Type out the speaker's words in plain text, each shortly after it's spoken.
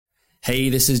Hey,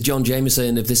 this is John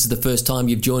Jameson. If this is the first time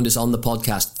you've joined us on the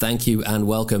podcast, thank you and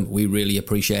welcome. We really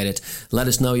appreciate it. Let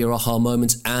us know your aha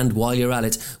moments, and while you're at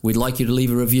it, we'd like you to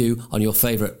leave a review on your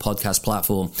favorite podcast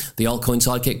platform. The Altcoin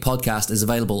Sidekick podcast is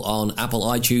available on Apple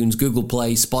iTunes, Google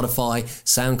Play, Spotify,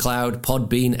 SoundCloud,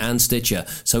 Podbean, and Stitcher.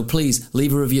 So please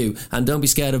leave a review and don't be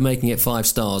scared of making it 5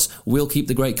 stars. We'll keep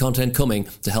the great content coming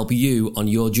to help you on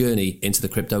your journey into the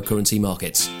cryptocurrency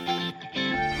markets.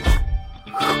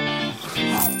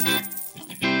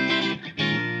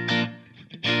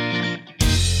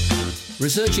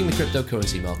 Researching the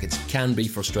cryptocurrency markets can be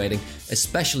frustrating,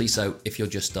 especially so if you're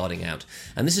just starting out.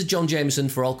 And this is John Jameson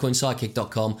for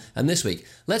altcoinsidekick.com, and this week,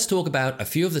 let's talk about a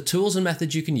few of the tools and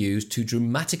methods you can use to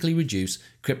dramatically reduce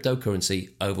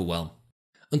cryptocurrency overwhelm.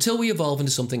 Until we evolve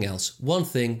into something else, one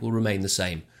thing will remain the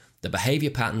same: the behavior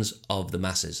patterns of the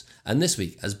masses. And this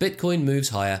week, as Bitcoin moves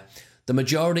higher, the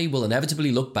majority will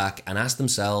inevitably look back and ask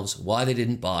themselves why they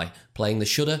didn't buy, playing the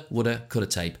shoulda, woulda, coulda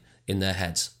tape in their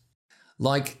heads.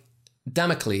 Like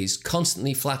Damocles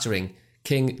constantly flattering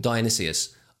King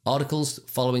Dionysius, articles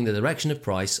following the direction of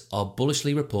price are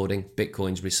bullishly reporting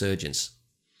Bitcoin's resurgence.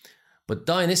 But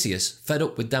Dionysius, fed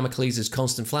up with Damocles'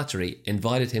 constant flattery,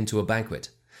 invited him to a banquet.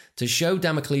 To show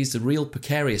Damocles the real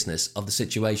precariousness of the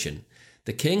situation,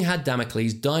 the king had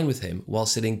Damocles dine with him while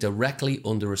sitting directly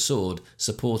under a sword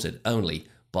supported only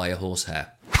by a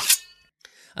horsehair.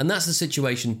 And that's the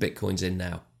situation Bitcoin's in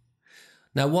now.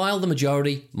 Now, while the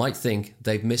majority might think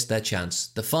they've missed their chance,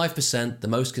 the 5%, the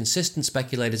most consistent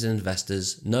speculators and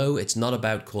investors, know it's not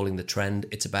about calling the trend,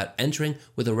 it's about entering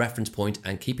with a reference point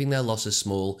and keeping their losses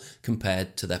small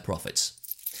compared to their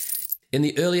profits. In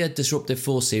the earlier Disruptive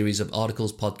Force series of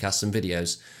articles, podcasts and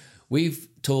videos, we've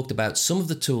talked about some of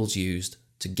the tools used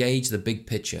to gauge the big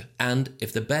picture, and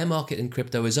if the bear market in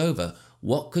crypto is over,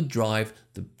 what could drive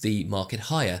the market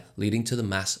higher, leading to the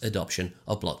mass adoption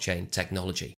of blockchain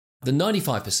technology. The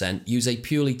 95% use a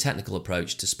purely technical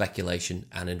approach to speculation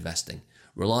and investing,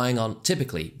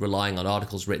 typically relying on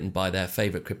articles written by their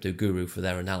favorite crypto guru for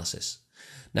their analysis.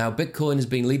 Now, Bitcoin has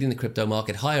been leading the crypto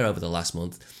market higher over the last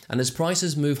month, and as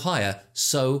prices move higher,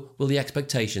 so will the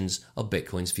expectations of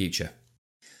Bitcoin's future.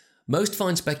 Most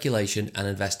find speculation and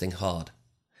investing hard,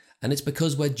 and it's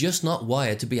because we're just not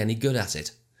wired to be any good at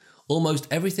it. Almost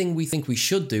everything we think we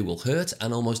should do will hurt,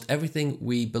 and almost everything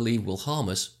we believe will harm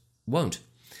us won't.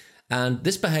 And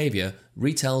this behavior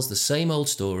retells the same old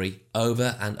story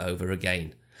over and over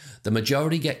again. The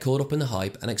majority get caught up in the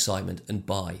hype and excitement and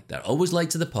buy. They're always late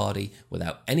to the party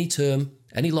without any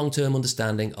long-term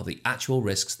understanding of the actual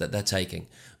risks that they're taking,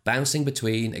 bouncing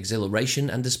between exhilaration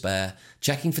and despair,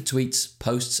 checking for tweets,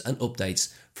 posts and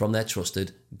updates from their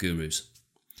trusted gurus.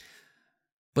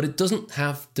 But it doesn't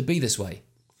have to be this way.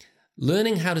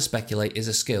 Learning how to speculate is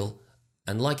a skill,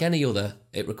 and like any other,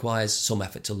 it requires some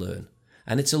effort to learn.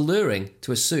 And it's alluring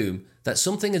to assume that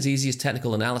something as easy as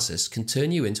technical analysis can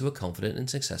turn you into a confident and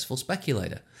successful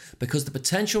speculator, because the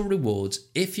potential rewards,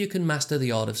 if you can master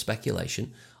the art of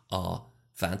speculation, are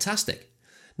fantastic.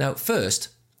 Now, first,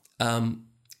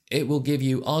 it will give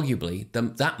you arguably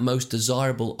that most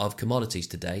desirable of commodities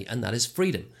today, and that is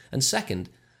freedom. And second,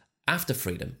 after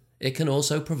freedom, it can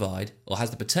also provide, or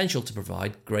has the potential to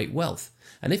provide, great wealth.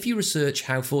 And if you research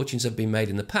how fortunes have been made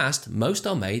in the past, most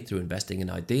are made through investing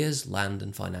in ideas, land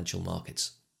and financial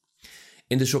markets.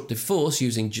 In Disruptive Force,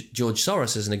 using George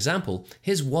Soros as an example,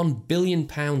 his £1 billion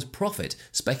profit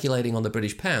speculating on the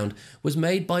British pound was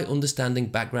made by understanding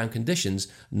background conditions,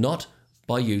 not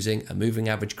by using a moving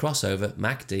average crossover,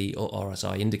 MACD or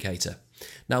RSI indicator.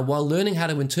 Now, while learning how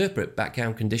to interpret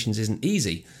background conditions isn't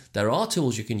easy, there are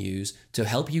tools you can use to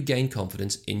help you gain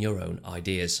confidence in your own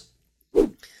ideas.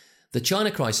 The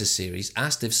China Crisis series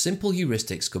asked if simple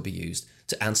heuristics could be used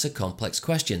to answer complex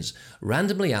questions,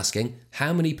 randomly asking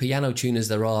how many piano tuners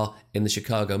there are in the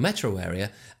Chicago metro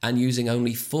area and using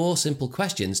only 4 simple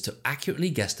questions to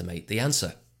accurately guesstimate the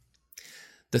answer.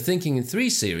 The Thinking in 3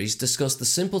 series discussed the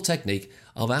simple technique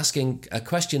of asking a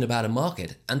question about a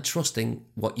market and trusting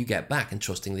what you get back and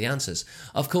trusting the answers.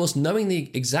 Of course, knowing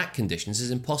the exact conditions is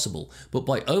impossible, but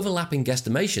by overlapping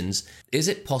guesstimations, is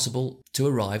it possible to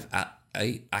arrive at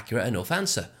an accurate enough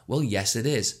answer? Well, yes, it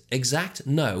is. Exact?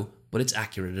 No, but it's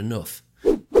accurate enough.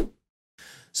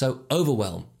 So,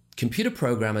 overwhelm. Computer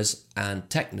programmers and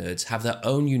tech nerds have their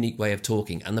own unique way of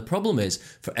talking, and the problem is,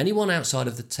 for anyone outside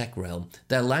of the tech realm,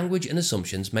 their language and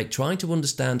assumptions make trying to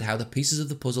understand how the pieces of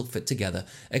the puzzle fit together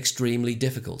extremely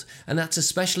difficult, and that's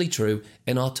especially true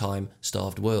in our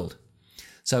time-starved world.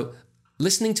 So,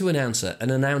 listening to an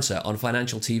announcer on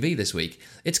financial TV this week,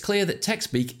 it's clear that tech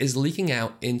speak is leaking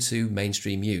out into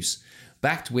mainstream use.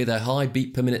 Backed with a high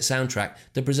beat per minute soundtrack,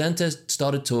 the presenter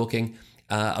started talking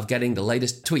of getting the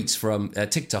latest tweets from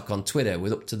TikTok on Twitter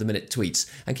with up-to-the-minute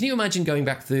tweets. And can you imagine going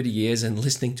back 30 years and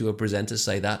listening to a presenter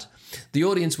say that? The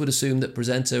audience would assume that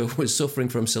presenter was suffering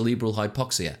from cerebral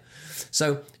hypoxia.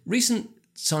 So recent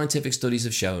scientific studies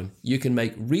have shown you can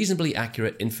make reasonably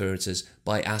accurate inferences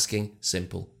by asking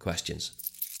simple questions.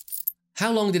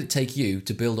 How long did it take you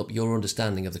to build up your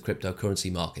understanding of the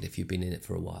cryptocurrency market if you've been in it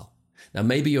for a while? Now,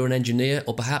 maybe you're an engineer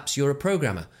or perhaps you're a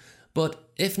programmer. But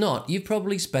if not, you've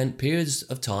probably spent periods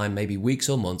of time, maybe weeks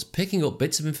or months, picking up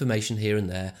bits of information here and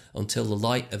there until the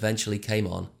light eventually came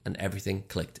on and everything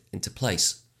clicked into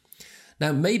place.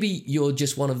 Now, maybe you're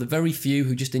just one of the very few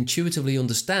who just intuitively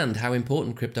understand how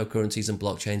important cryptocurrencies and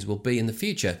blockchains will be in the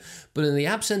future, but in the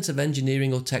absence of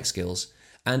engineering or tech skills,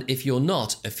 and if you're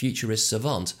not a futurist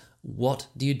savant, what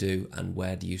do you do and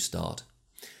where do you start?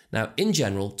 Now, in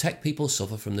general, tech people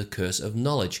suffer from the curse of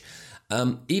knowledge,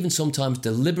 even sometimes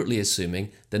deliberately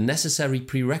assuming the necessary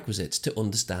prerequisites to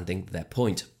understanding their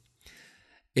point.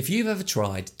 If you've ever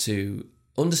tried to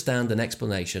understand an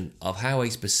explanation of how a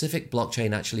specific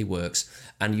blockchain actually works,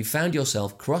 and you found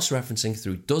yourself cross-referencing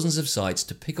through dozens of sites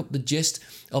to pick up the gist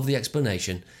of the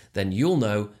explanation, then you'll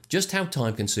know just how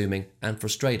time-consuming and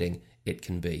frustrating it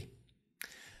can be.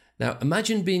 Now,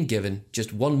 imagine being given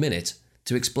just 1 minute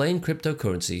to explain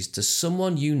cryptocurrencies to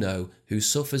someone you know who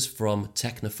suffers from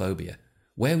technophobia.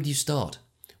 Where would you start?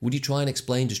 Would you try and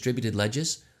explain distributed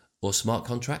ledgers or smart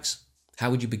contracts? How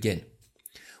would you begin?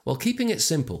 Well, keeping it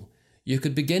simple, you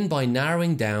could begin by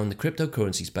narrowing down the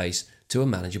cryptocurrency space to a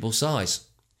manageable size.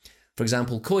 For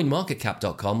example,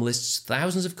 coinmarketcap.com lists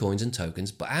thousands of coins and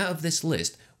tokens, but out of this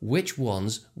list, which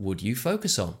ones would you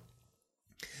focus on?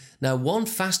 Now, one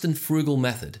fast and frugal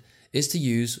method is to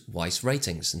use Weiss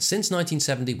ratings. And since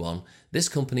 1971, this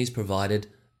company's provided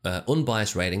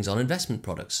unbiased ratings on investment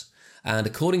products. And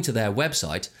according to their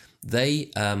website,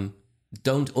 they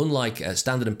don't, unlike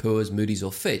Standard & Poor's, Moody's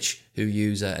or Fitch, who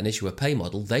use an issuer pay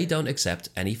model, they don't accept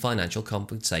any financial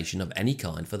compensation of any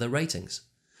kind for their ratings.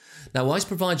 Now, Weiss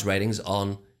provides ratings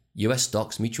on US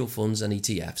stocks, mutual funds and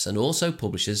ETFs, and also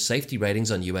publishes safety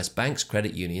ratings on US banks,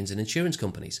 credit unions and insurance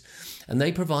companies. And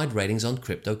they provide ratings on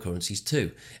cryptocurrencies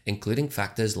too, including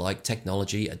factors like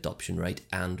technology, adoption rate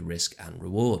and risk and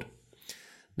reward.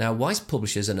 Now, Weiss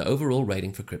publishes an overall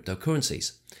rating for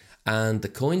cryptocurrencies, and the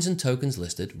coins and tokens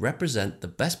listed represent the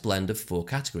best blend of 4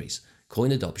 categories: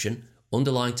 coin adoption,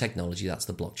 underlying technology, that's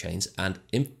the blockchains, and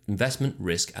investment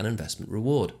risk and investment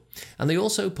reward. And they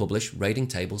also publish rating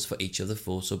tables for each of the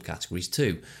 4 subcategories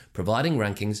too, providing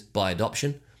rankings by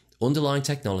adoption, underlying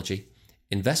technology,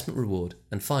 investment reward,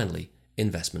 and finally,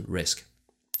 investment risk.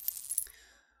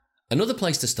 Another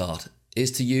place to start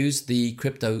is to use the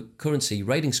cryptocurrency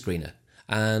rating screener,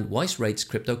 and Weiss rates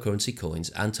cryptocurrency coins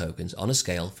and tokens on a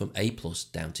scale from A+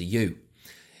 down to U.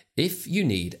 If you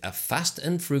need a fast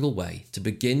and frugal way to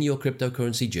begin your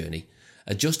cryptocurrency journey,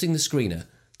 adjusting the screener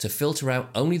to filter out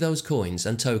only those coins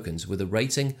and tokens with a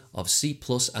rating of C+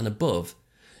 and above,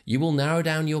 you will narrow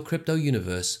down your crypto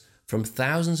universe from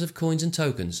thousands of coins and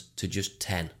tokens to just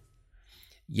 10.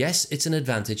 Yes, it's an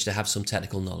advantage to have some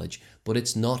technical knowledge, but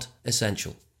it's not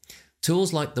essential.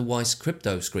 Tools like the Weiss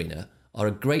Crypto Screener are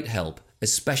a great help,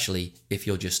 especially if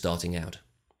you're just starting out.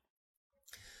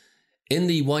 In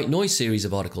the White Noise series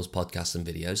of articles, podcasts and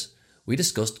videos, we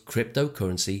discussed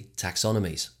cryptocurrency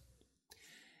taxonomies.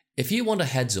 If you want a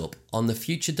heads up on the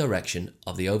future direction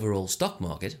of the overall stock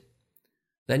market,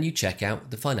 then you check out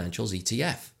the financials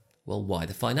ETF. Well, why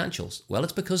the financials? Well,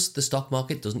 it's because the stock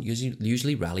market doesn't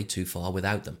usually rally too far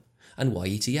without them. And why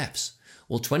ETFs?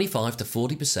 Well, 25 to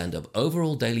 40% of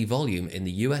overall daily volume in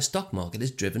the US stock market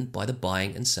is driven by the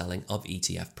buying and selling of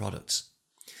ETF products.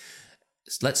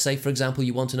 Let's say, for example,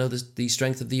 you want to know the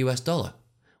strength of the US dollar.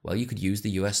 Well, you could use the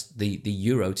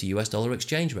euro to US dollar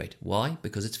exchange rate. Why?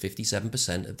 Because it's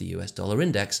 57% of the US dollar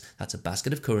index. That's a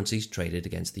basket of currencies traded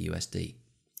against the USD.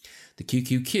 The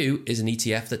QQQ is an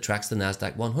ETF that tracks the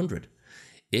NASDAQ 100.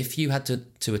 If you had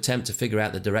to attempt to figure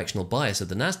out the directional bias of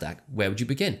the NASDAQ, where would you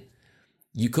begin?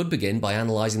 You could begin by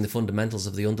analysing the fundamentals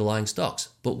of the underlying stocks.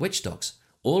 But which stocks?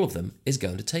 All of them is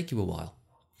going to take you a while.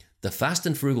 The fast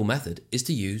and frugal method is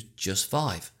to use just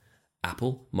 5.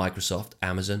 Apple, Microsoft,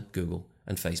 Amazon, Google,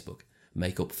 and Facebook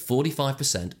make up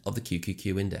 45% of the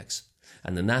QQQ index.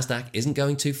 And the NASDAQ isn't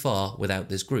going too far without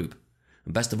this group.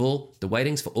 And best of all, the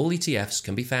weightings for all ETFs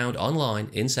can be found online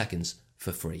in seconds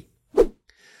for free.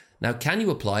 Now, can you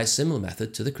apply a similar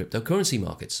method to the cryptocurrency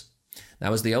markets?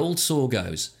 Now, as the old saw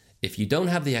goes, if you don't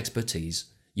have the expertise,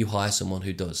 you hire someone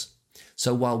who does.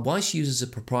 So while Weiss uses a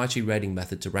proprietary rating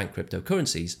method to rank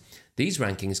cryptocurrencies, these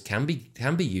rankings can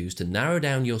be used to narrow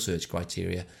down your search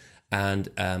criteria, and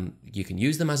you can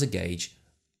use them as a gauge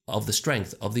of the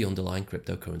strength of the underlying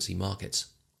cryptocurrency markets.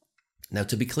 Now,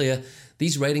 to be clear,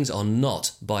 these ratings are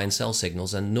not buy and sell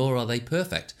signals, and nor are they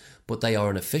perfect, but they are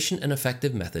an efficient and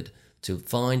effective method to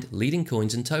find leading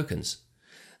coins and tokens.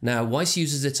 Now, Weiss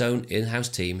uses its own in-house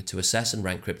team to assess and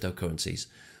rank cryptocurrencies,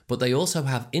 but they also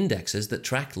have indexes that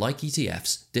track, like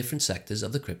ETFs, different sectors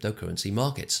of the cryptocurrency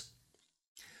markets.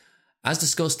 As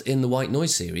discussed in the White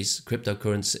Noise series,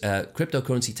 cryptocurrency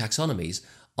taxonomies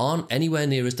aren't anywhere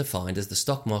near as defined as the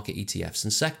stock market ETFs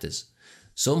and sectors.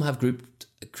 Some have grouped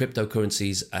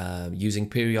cryptocurrencies using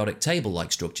periodic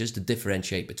table-like structures to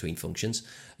differentiate between functions,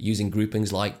 using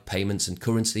groupings like payments and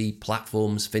currency,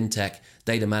 platforms, fintech,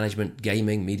 data management,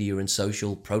 gaming, media and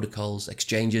social, protocols,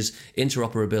 exchanges,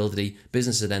 interoperability,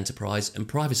 business and enterprise, and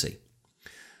privacy.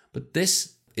 But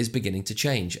this is beginning to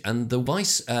change, and the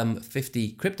Weiss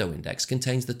 50 Crypto Index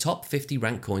contains the top 50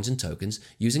 ranked coins and tokens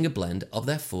using a blend of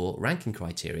their 4 ranking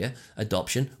criteria: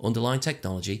 adoption, underlying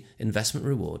technology, investment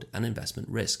reward, and investment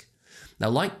risk. Now,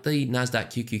 like the Nasdaq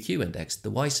QQQ index,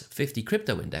 the Weiss 50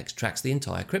 Crypto Index tracks the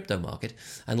entire crypto market,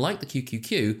 and like the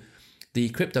QQQ, the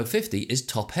Crypto 50 is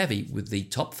top-heavy, with the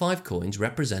top 5 coins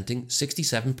representing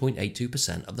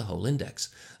 67.82% of the whole index.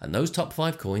 And those top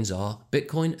 5 coins are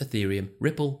Bitcoin, Ethereum,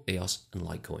 Ripple, EOS, and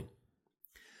Litecoin.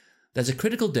 There's a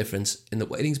critical difference in the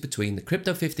weightings between the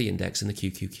Crypto 50 index and the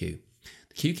QQQ.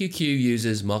 The QQQ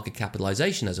uses market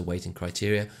capitalization as a weighting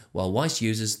criteria, while Weiss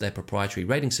uses their proprietary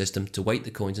rating system to weight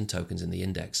the coins and tokens in the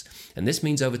index. And this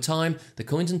means over time, the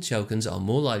coins and tokens are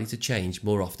more likely to change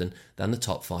more often than the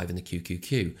top 5 in the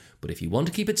QQQ. But if you want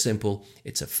to keep it simple,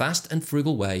 it's a fast and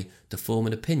frugal way to form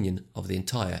an opinion of the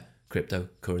entire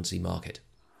cryptocurrency market.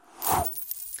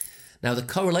 Now, the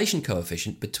correlation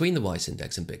coefficient between the Weiss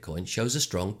index and Bitcoin shows a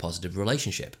strong positive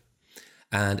relationship.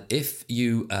 And if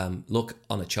you look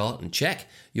on a chart and check,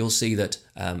 you'll see that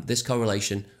this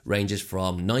correlation ranges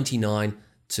from 99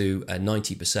 to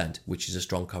 90%, which is a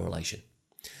strong correlation.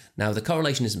 Now, the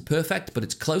correlation isn't perfect, but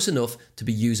it's close enough to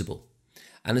be usable.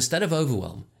 And instead of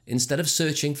overwhelm, instead of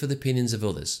searching for the opinions of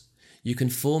others, you can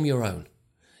form your own.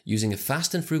 Using a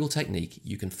fast and frugal technique,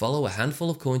 you can follow a handful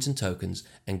of coins and tokens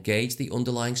and gauge the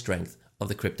underlying strength of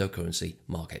the cryptocurrency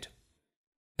market.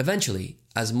 Eventually,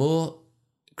 as more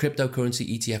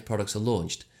cryptocurrency ETF products are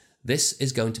launched, this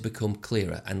is going to become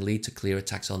clearer and lead to clearer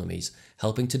taxonomies,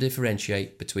 helping to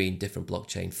differentiate between different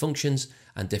blockchain functions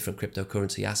and different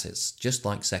cryptocurrency assets, just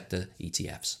like sector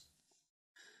ETFs.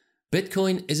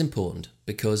 Bitcoin is important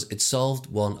because it solved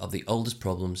one of the oldest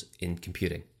problems in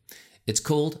computing. It's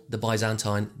called the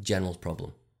Byzantine general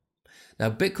problem. Now,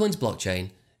 Bitcoin's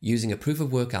blockchain, using a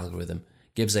proof-of-work algorithm,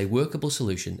 gives a workable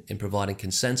solution in providing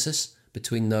consensus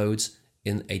between nodes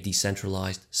in a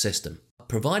decentralized system.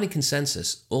 Providing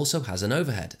consensus also has an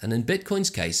overhead, and in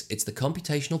Bitcoin's case, it's the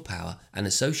computational power and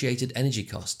associated energy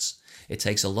costs. It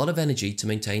takes a lot of energy to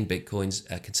maintain Bitcoin's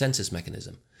consensus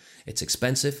mechanism. It's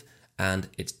expensive and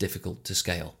it's difficult to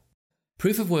scale.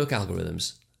 Proof-of-work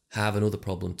algorithms have another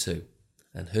problem too,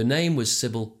 and her name was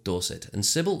Sybil Dorset, and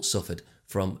Sybil suffered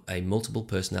from a multiple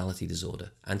personality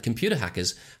disorder, and computer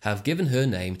hackers have given her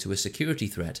name to a security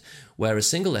threat where a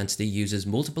single entity uses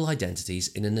multiple identities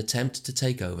in an attempt to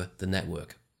take over the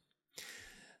network.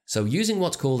 So, using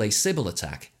what's called a Sybil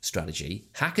attack strategy,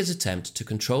 hackers attempt to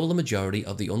control the majority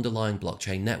of the underlying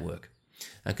blockchain network.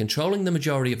 And controlling the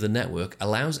majority of the network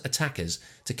allows attackers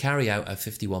to carry out a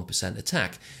 51%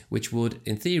 attack, which would,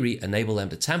 in theory, enable them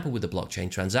to tamper with the blockchain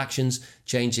transactions,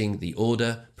 changing the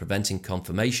order, preventing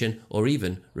confirmation, or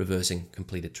even reversing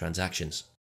completed transactions.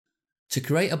 To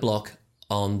create a block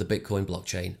on the Bitcoin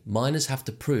blockchain, miners have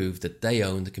to prove that they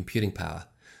own the computing power.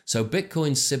 So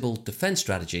Bitcoin's Sybil defense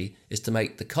strategy is to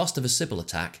make the cost of a Sybil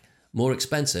attack more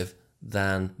expensive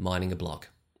than mining a block.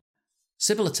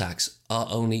 Sybil attacks are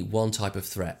only one type of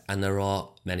threat, and there are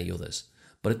many others.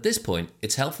 But at this point,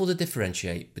 it's helpful to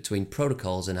differentiate between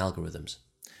protocols and algorithms.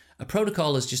 A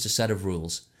protocol is just a set of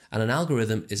rules, and an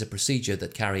algorithm is a procedure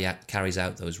that carries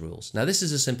out those rules. Now, this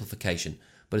is a simplification,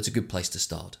 but it's a good place to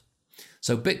start.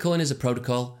 So Bitcoin is a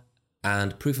protocol,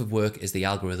 and proof of work is the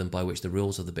algorithm by which the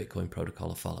rules of the Bitcoin protocol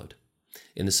are followed.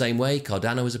 In the same way,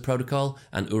 Cardano is a protocol,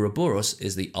 and Ouroboros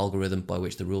is the algorithm by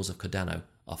which the rules of Cardano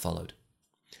are followed.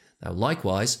 Now,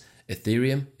 likewise,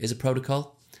 Ethereum is a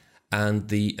protocol, and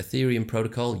the Ethereum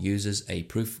protocol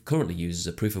currently uses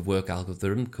a proof of work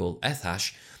algorithm called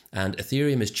Ethash, and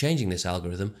Ethereum is changing this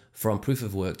algorithm from proof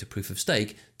of work to proof of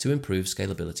stake to improve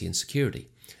scalability and security.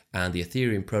 And the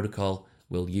Ethereum protocol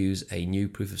will use a new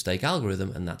proof of stake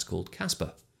algorithm, and that's called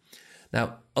Casper.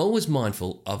 Now, always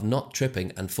mindful of not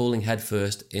tripping and falling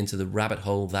headfirst into the rabbit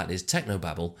hole that is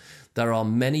technobabble, there are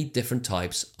many different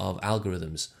types of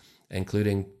algorithms.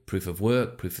 including proof of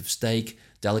work, proof of stake,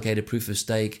 delegated proof of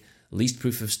stake, least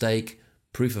proof of stake,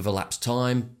 proof of elapsed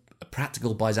time,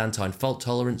 practical Byzantine fault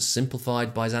tolerance,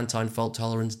 simplified Byzantine fault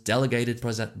tolerance, delegated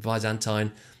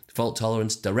Byzantine fault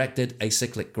tolerance, directed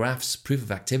acyclic graphs, proof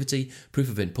of activity, proof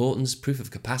of importance, proof of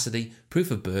capacity,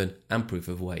 proof of burn, and proof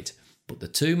of weight. But the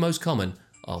two most common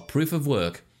are proof of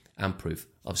work and proof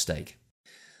of stake.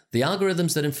 The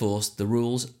algorithms that enforce the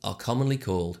rules are commonly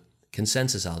called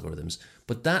consensus algorithms,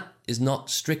 but that is not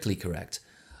strictly correct.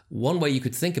 One way you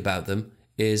could think about them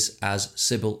is as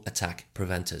Sybil attack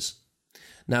preventers.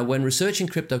 Now, when researching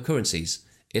cryptocurrencies,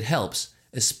 it helps,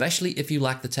 especially if you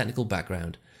lack the technical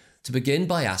background, to begin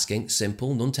by asking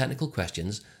simple, non-technical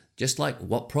questions, just like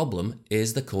what problem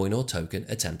is the coin or token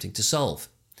attempting to solve?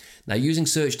 Now, using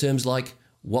search terms like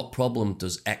what problem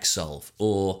does X solve,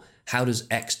 or how does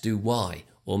X do Y,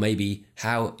 or maybe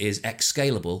how is X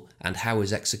scalable and how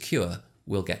is X secure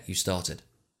will get you started.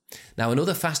 Now,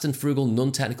 another fast and frugal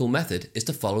non-technical method is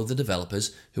to follow the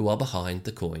developers who are behind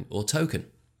the coin or token.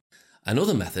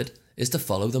 Another method is to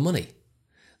follow the money.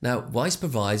 Now, Weiss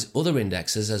provides other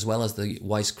indexes as well as the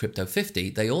Weiss Crypto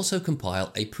 50. They also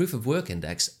compile a proof of work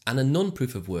index and a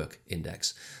non-proof of work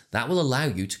index. That will allow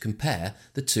you to compare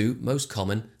the two most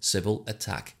common Sybil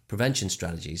attack prevention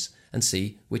strategies and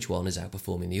see which one is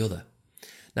outperforming the other.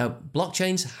 Now,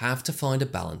 blockchains have to find a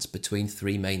balance between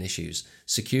three main issues: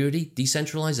 security,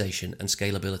 decentralization, and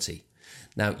scalability.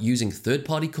 Now, using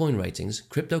third-party coin ratings,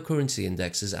 cryptocurrency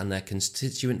indexes and their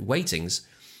constituent weightings,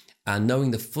 and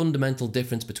knowing the fundamental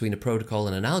difference between a protocol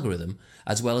and an algorithm,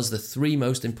 as well as the three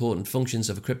most important functions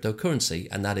of a cryptocurrency,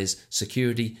 and that is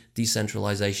security,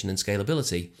 decentralization, and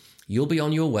scalability, you'll be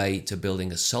on your way to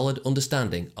building a solid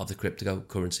understanding of the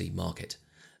cryptocurrency market.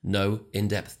 No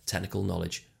in-depth technical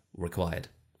knowledge required.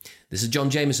 This is John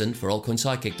Jameson for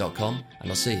altcoinsidekick.com, and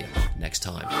I'll see you next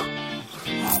time.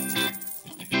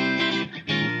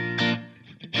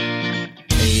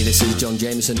 Hey, this is John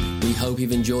Jameson. We hope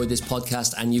you've enjoyed this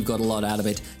podcast and you've got a lot out of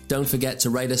it. Don't forget to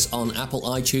rate us on Apple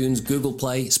iTunes, Google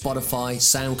Play, Spotify,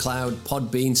 SoundCloud,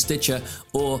 Podbean, Stitcher,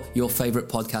 or your favorite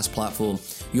podcast platform.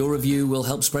 Your review will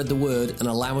help spread the word and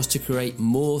allow us to create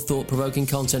more thought-provoking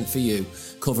content for you,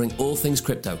 covering all things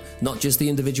crypto, not just the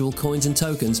individual coins and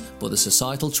tokens, but the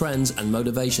societal trends and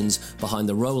motivations behind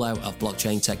the rollout of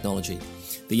blockchain technology.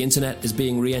 The internet is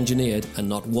being re-engineered and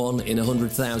not 1 in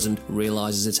 100,000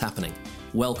 realizes it's happening.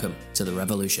 Welcome to the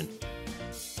revolution.